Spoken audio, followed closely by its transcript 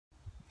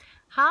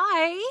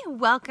Hi,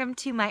 welcome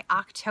to my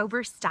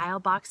October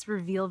StyleBox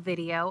reveal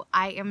video.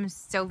 I am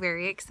so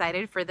very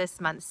excited for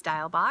this month's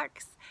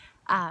StyleBox.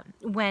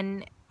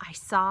 When I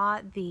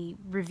saw the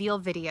reveal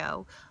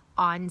video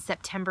on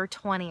September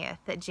 20th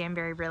that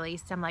Jamberry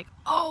released, I'm like,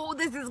 oh,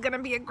 this is gonna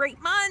be a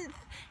great month.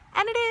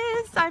 And it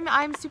is.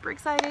 I'm super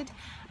excited.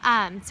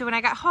 So when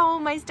I got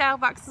home, my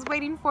StyleBox is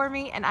waiting for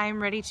me and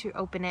I'm ready to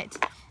open it.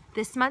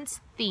 This month's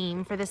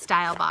theme for the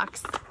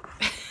StyleBox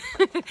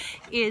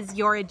is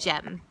You're a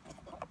Gem.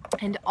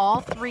 And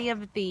all three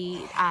of the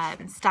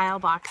style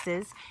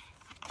boxes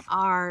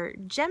are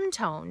gem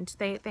toned.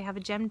 They have a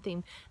gem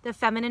theme. The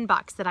feminine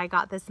box that I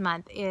got this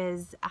month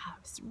is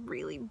this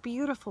really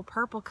beautiful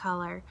purple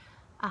color.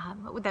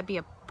 What would that be?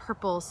 A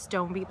purple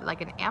stone bead,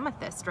 like an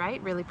amethyst,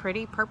 right? Really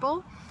pretty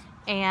purple.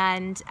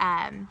 And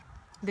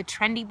the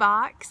trendy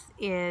box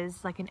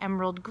is like an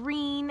emerald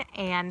green,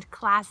 and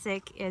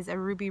classic is a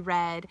ruby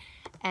red.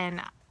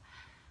 And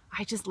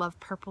I just love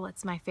purple.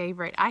 It's my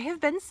favorite. I have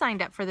been signed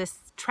up for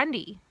this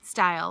trendy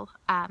style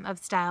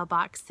of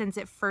StyleBox since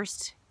it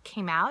first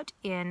came out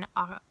in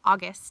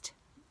August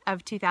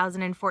of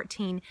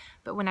 2014.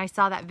 But when I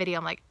saw that video,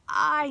 I'm like,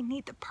 I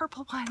need the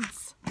purple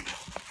ones.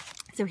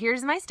 So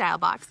here's my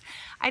StyleBox.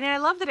 And I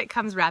love that it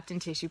comes wrapped in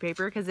tissue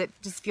paper because it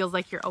just feels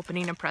like you're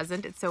opening a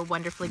present. It's so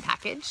wonderfully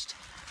packaged.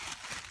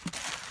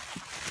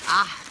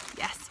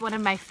 Yes, one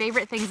of my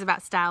favorite things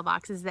about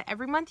StyleBox is that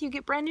every month you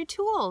get brand new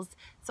tools.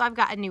 So I've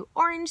got a new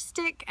orange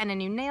stick and a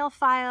new nail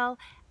file.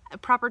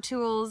 Proper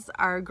tools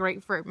are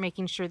great for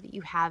making sure that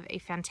you have a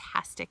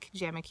fantastic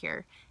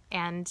jamacure.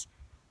 And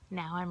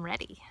now I'm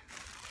ready.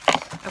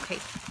 Okay,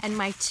 and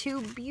my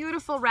two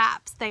beautiful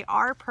wraps, they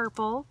are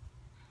purple.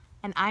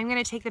 And I'm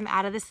gonna take them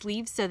out of the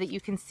sleeves so that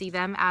you can see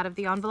them out of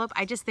the envelope.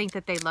 I just think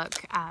that they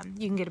look,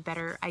 you can get a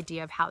better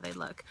idea of how they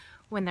look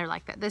when they're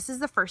like that. This is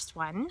the first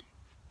one.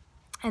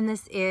 And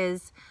this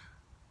is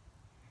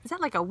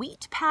that like a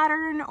wheat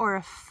pattern or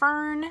a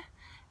fern?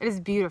 It is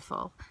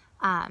beautiful.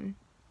 And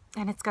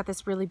it's got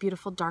this really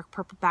beautiful dark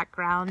purple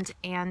background,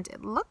 and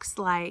it looks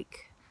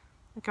like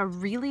a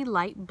really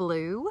light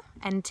blue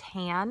and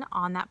tan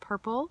on that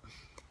purple.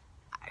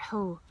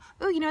 Oh,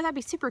 you know, that'd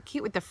be super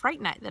cute with the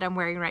Fright Night that I'm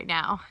wearing right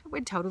now. It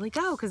would totally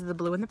go because of the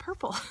blue and the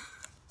purple.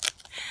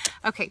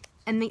 Okay,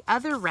 and the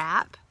other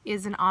wrap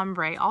is an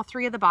ombre. All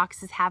three of the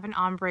boxes have an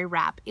ombre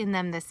wrap in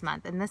them this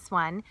month, and this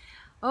one,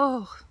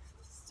 oh,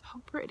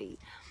 so pretty.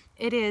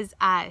 It is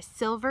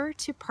silver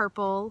to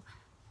purple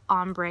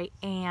ombre,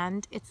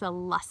 and it's a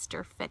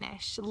luster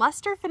finish.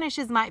 Luster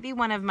finishes might be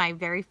one of my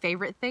very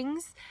favorite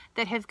things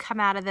that have come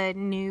out of the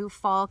new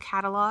fall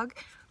catalog.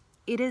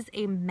 It is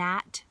a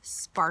matte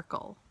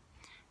sparkle.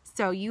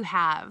 So you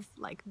have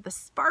like the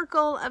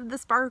sparkle of the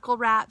sparkle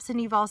wraps,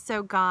 and you've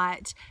also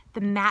got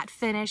the matte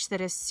finish that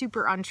is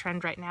super on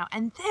trend right now.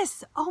 And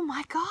this, oh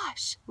my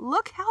gosh,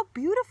 look how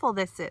beautiful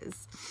this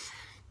is.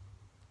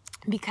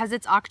 Because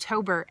it's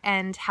October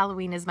and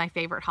Halloween is my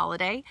favorite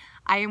holiday,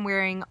 I am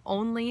wearing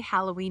only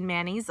Halloween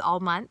manis all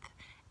month,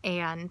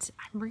 and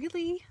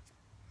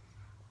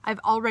I've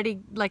already,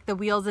 like, the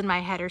wheels in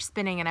my head are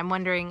spinning, and I'm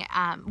wondering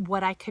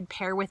what I could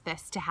pair with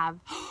this to have.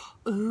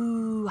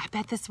 Ooh, I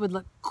bet this would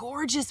look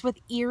gorgeous with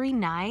Eerie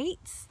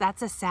Nights.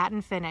 That's a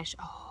satin finish.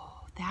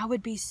 Oh, that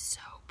would be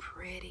so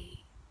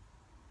pretty.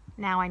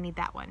 Now I need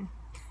that one.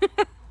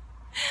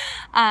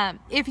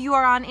 If you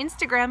are on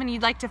Instagram and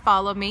you'd like to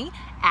follow me,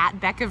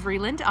 at Becca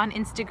Vreeland on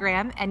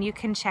Instagram, and you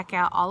can check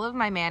out all of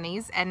my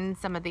manis and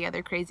some of the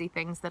other crazy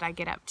things that I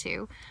get up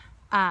to.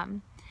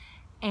 And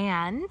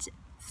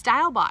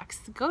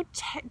StyleBox, go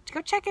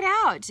check it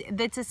out.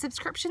 It's a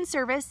subscription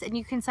service, and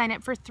you can sign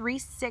up for 3,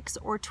 6,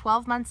 or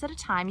 12 months at a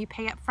time. You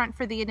pay up front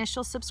for the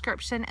initial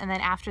subscription, and then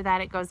after that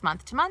it goes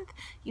month to month.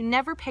 You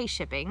never pay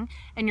shipping,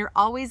 and you're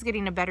always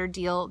getting a better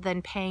deal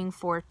than paying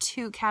for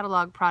 2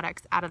 catalog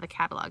products out of the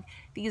catalog.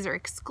 These are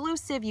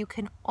exclusive. You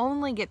can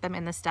only get them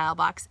in the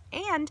StyleBox,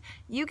 and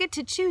you get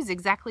to choose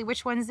exactly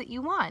which ones that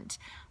you want.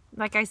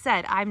 Like I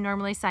said, I'm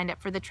normally signed up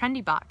for the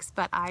trendy box,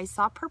 but I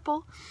saw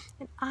purple,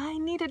 and I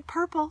needed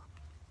purple.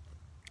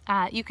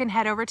 You can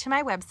head over to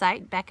my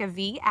website,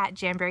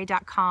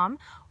 beccav@jamberry.com,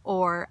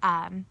 or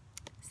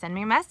send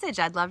me a message.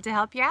 I'd love to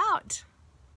help you out.